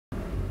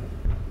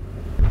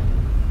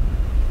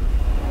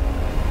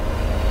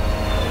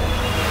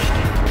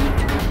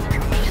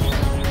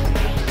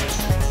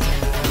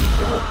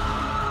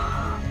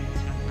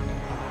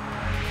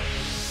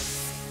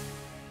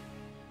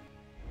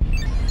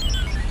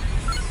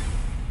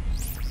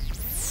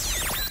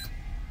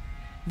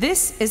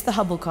This is the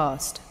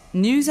Hubblecast,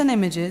 news and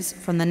images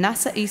from the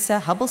NASA ESA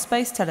Hubble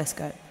Space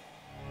Telescope.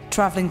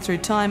 Travelling through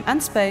time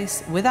and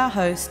space with our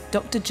host,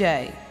 Dr.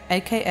 J,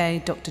 aka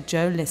Dr.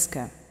 Joe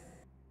Liska.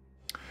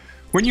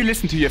 When you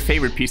listen to your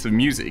favorite piece of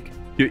music,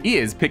 your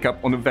ears pick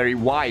up on a very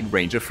wide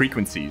range of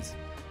frequencies,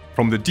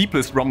 from the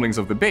deepest rumblings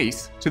of the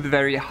bass to the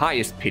very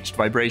highest pitched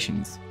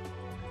vibrations.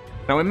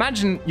 Now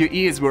imagine your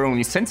ears were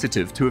only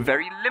sensitive to a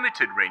very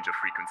limited range of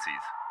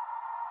frequencies.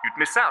 You'd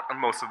miss out on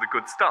most of the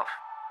good stuff.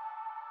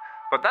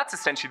 But that's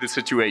essentially the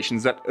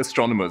situations that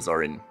astronomers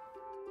are in.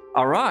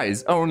 Our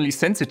eyes are only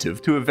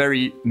sensitive to a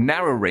very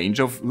narrow range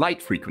of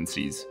light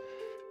frequencies,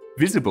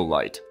 visible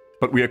light,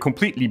 but we are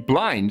completely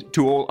blind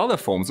to all other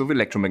forms of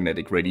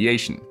electromagnetic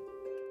radiation.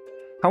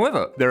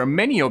 However, there are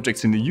many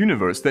objects in the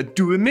universe that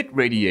do emit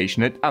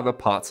radiation at other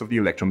parts of the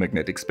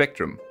electromagnetic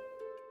spectrum.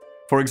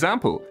 For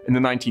example, in the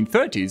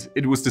 1930s,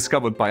 it was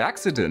discovered by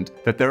accident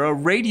that there are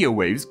radio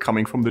waves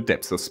coming from the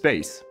depths of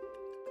space.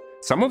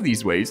 Some of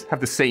these waves have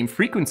the same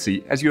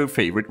frequency as your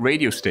favorite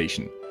radio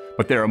station,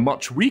 but they are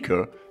much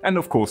weaker, and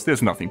of course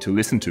there's nothing to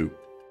listen to.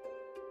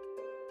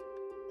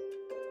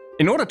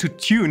 In order to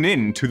tune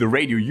in to the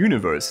radio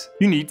universe,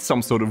 you need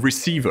some sort of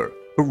receiver,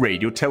 a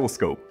radio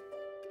telescope.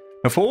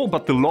 Now for all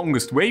but the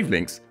longest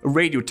wavelengths, a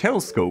radio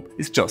telescope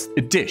is just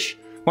a dish,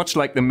 much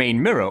like the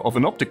main mirror of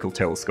an optical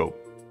telescope.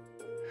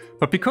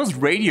 But because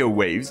radio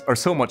waves are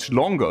so much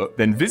longer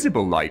than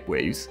visible light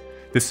waves,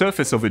 the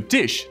surface of a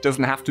dish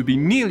doesn't have to be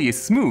nearly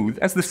as smooth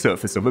as the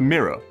surface of a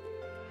mirror.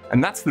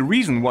 And that's the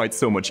reason why it's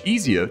so much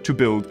easier to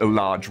build a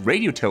large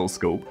radio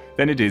telescope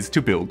than it is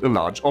to build a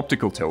large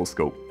optical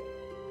telescope.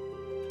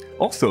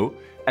 Also,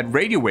 at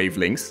radio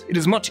wavelengths, it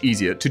is much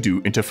easier to do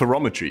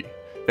interferometry.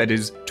 That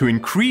is, to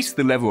increase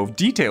the level of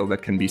detail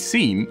that can be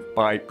seen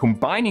by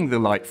combining the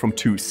light from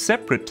two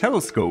separate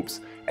telescopes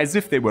as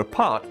if they were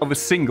part of a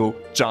single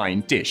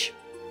giant dish.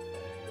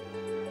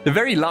 The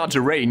Very Large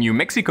Array in New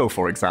Mexico,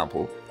 for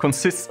example,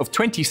 consists of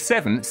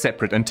 27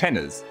 separate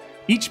antennas,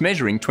 each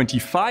measuring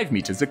 25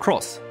 meters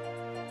across.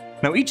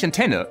 Now each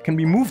antenna can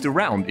be moved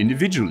around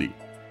individually,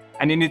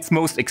 and in its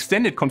most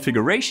extended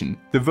configuration,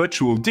 the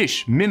virtual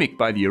dish mimicked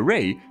by the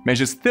array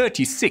measures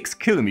 36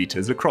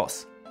 kilometers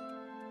across.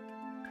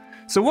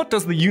 So what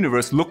does the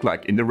universe look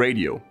like in the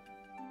radio?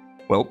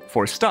 Well,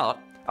 for a start,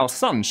 our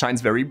sun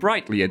shines very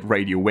brightly at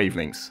radio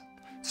wavelengths.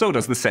 So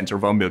does the center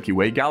of our Milky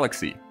Way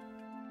galaxy.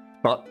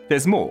 But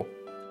there's more.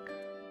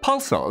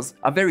 Pulsars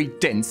are very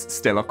dense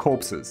stellar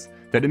corpses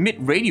that emit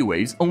radio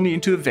waves only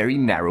into a very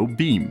narrow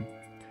beam.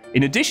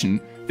 In addition,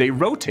 they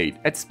rotate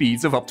at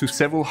speeds of up to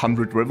several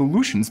hundred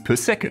revolutions per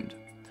second.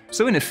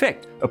 So in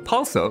effect, a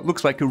pulsar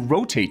looks like a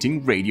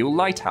rotating radio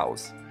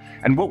lighthouse.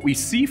 And what we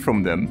see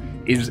from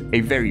them is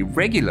a very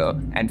regular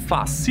and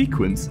fast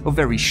sequence of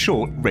very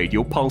short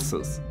radio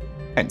pulses,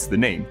 hence the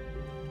name.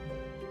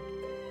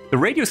 The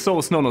radio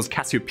source known as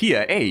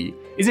Cassiopeia A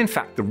is in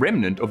fact the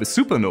remnant of a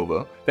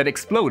supernova that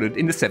exploded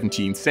in the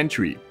 17th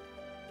century.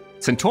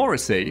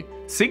 Centaurus A,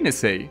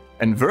 Cygnus A,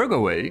 and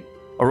Virgo A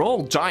are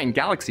all giant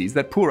galaxies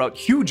that pour out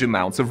huge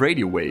amounts of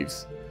radio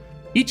waves.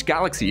 Each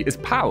galaxy is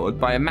powered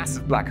by a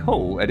massive black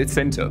hole at its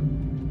center.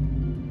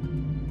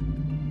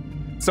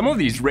 Some of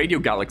these radio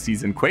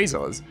galaxies and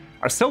quasars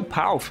are so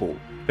powerful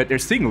that their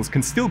signals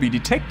can still be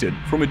detected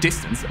from a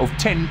distance of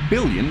 10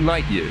 billion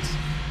light years.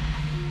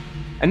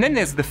 And then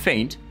there's the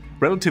faint,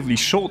 relatively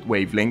short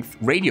wavelength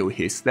radio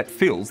hiss that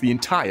fills the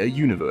entire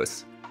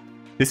universe.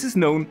 This is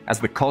known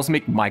as the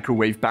cosmic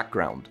microwave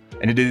background,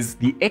 and it is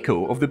the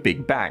echo of the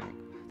Big Bang,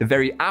 the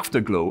very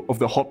afterglow of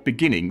the hot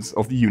beginnings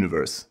of the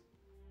universe.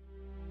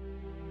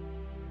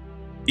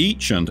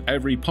 Each and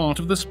every part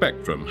of the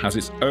spectrum has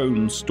its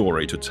own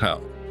story to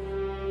tell.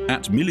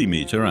 At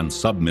millimeter and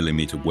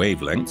sub-millimeter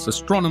wavelengths,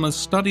 astronomers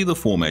study the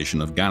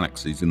formation of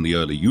galaxies in the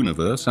early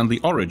universe and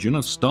the origin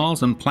of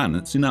stars and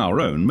planets in our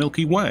own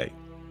Milky Way.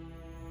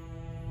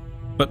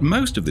 But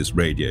most of this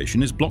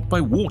radiation is blocked by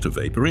water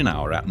vapor in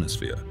our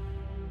atmosphere.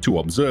 To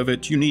observe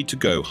it, you need to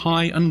go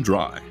high and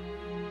dry.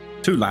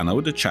 To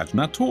Llano de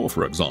Chajnator,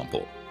 for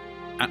example.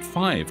 At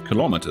 5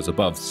 kilometers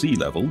above sea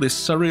level, this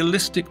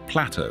surrealistic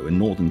plateau in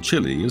northern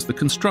Chile is the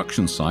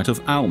construction site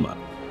of ALMA,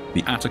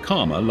 the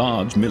Atacama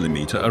Large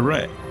Millimeter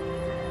Array.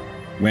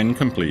 When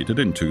completed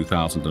in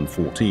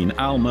 2014,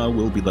 ALMA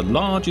will be the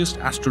largest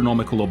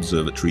astronomical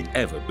observatory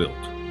ever built.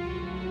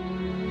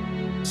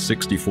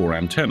 64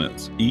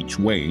 antennas, each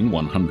weighing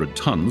 100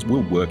 tons,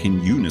 will work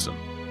in unison.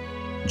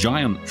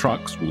 Giant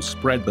trucks will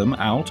spread them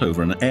out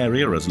over an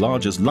area as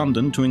large as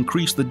London to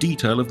increase the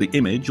detail of the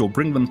image or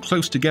bring them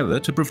close together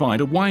to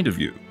provide a wider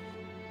view.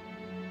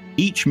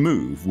 Each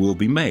move will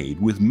be made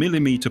with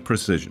millimeter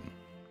precision.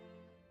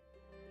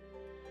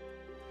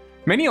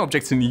 Many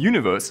objects in the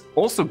universe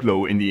also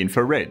glow in the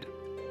infrared.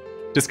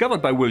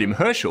 Discovered by William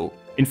Herschel,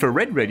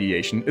 infrared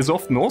radiation is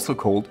often also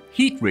called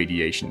heat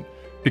radiation,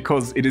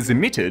 because it is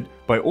emitted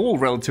by all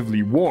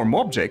relatively warm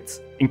objects,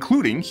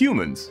 including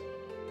humans.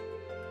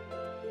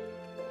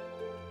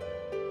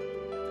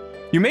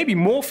 You may be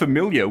more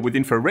familiar with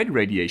infrared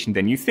radiation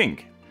than you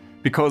think,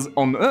 because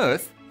on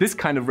Earth this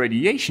kind of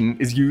radiation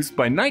is used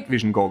by night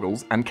vision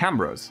goggles and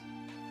cameras.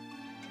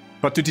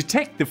 But to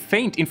detect the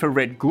faint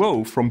infrared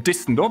glow from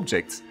distant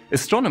objects,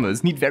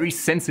 astronomers need very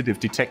sensitive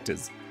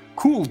detectors,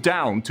 cooled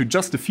down to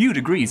just a few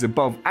degrees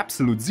above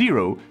absolute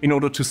zero in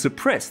order to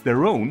suppress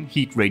their own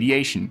heat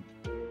radiation.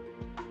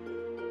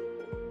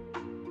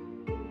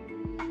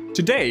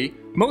 Today,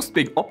 most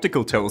big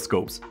optical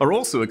telescopes are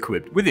also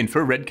equipped with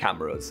infrared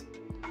cameras.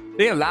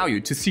 They allow you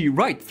to see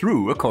right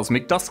through a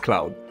cosmic dust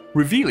cloud,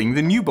 revealing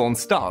the newborn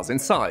stars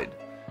inside,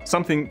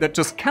 something that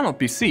just cannot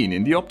be seen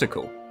in the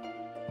optical.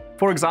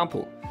 For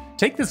example,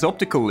 take this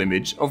optical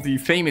image of the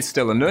famous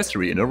stellar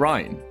nursery in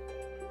Orion.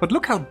 But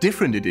look how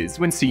different it is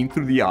when seen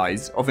through the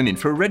eyes of an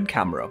infrared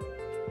camera.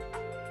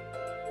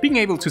 Being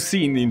able to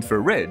see in the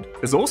infrared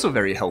is also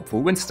very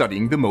helpful when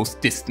studying the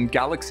most distant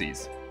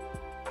galaxies.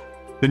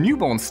 The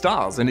newborn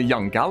stars in a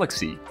young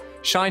galaxy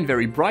shine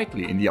very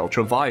brightly in the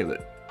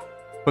ultraviolet.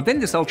 But then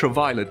this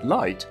ultraviolet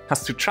light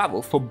has to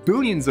travel for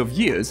billions of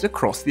years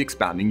across the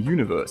expanding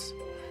universe.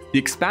 The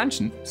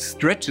expansion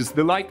stretches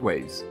the light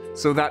waves,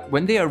 so that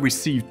when they are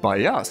received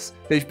by us,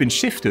 they've been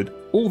shifted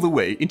all the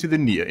way into the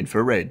near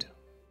infrared.